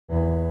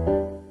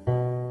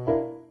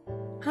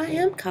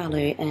I'm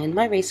Kalu, and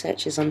my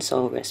research is on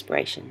soil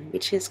respiration,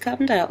 which is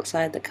carbon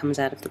dioxide that comes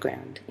out of the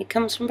ground. It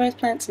comes from both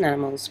plants and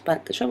animals,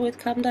 but the trouble with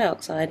carbon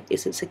dioxide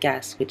is it's a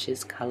gas which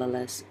is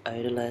colourless,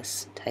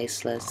 odourless,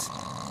 tasteless.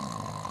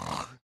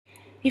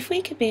 If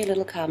we could be a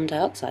little carbon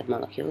dioxide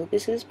molecule,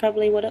 this is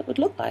probably what it would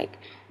look like.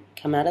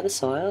 Come out of the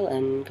soil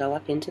and go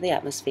up into the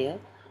atmosphere,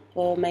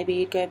 or maybe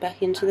you'd go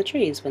back into the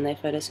trees when they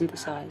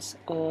photosynthesize,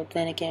 or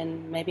then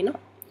again, maybe not.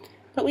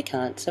 But we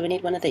can't, so we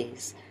need one of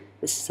these.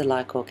 This is a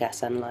Lycor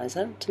gas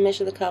analyzer. To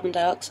measure the carbon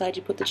dioxide,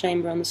 you put the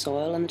chamber on the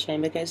soil and the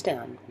chamber goes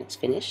down. When it's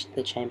finished,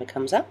 the chamber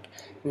comes up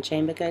and the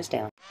chamber goes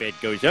down. Bed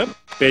goes up,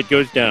 bed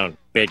goes down,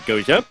 bed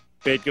goes up,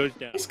 bed goes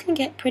down. This can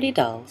get pretty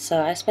dull,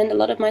 so I spend a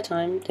lot of my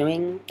time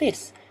doing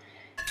this.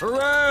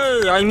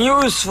 Hooray! I'm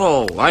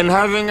useful! I'm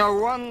having a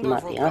wonderful You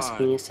might be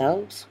asking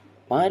yourselves,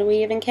 why do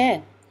we even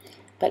care?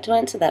 But to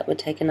answer that would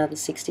take another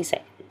 60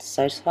 seconds,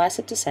 so suffice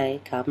it to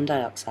say, carbon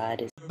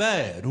dioxide is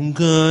bad,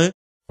 okay?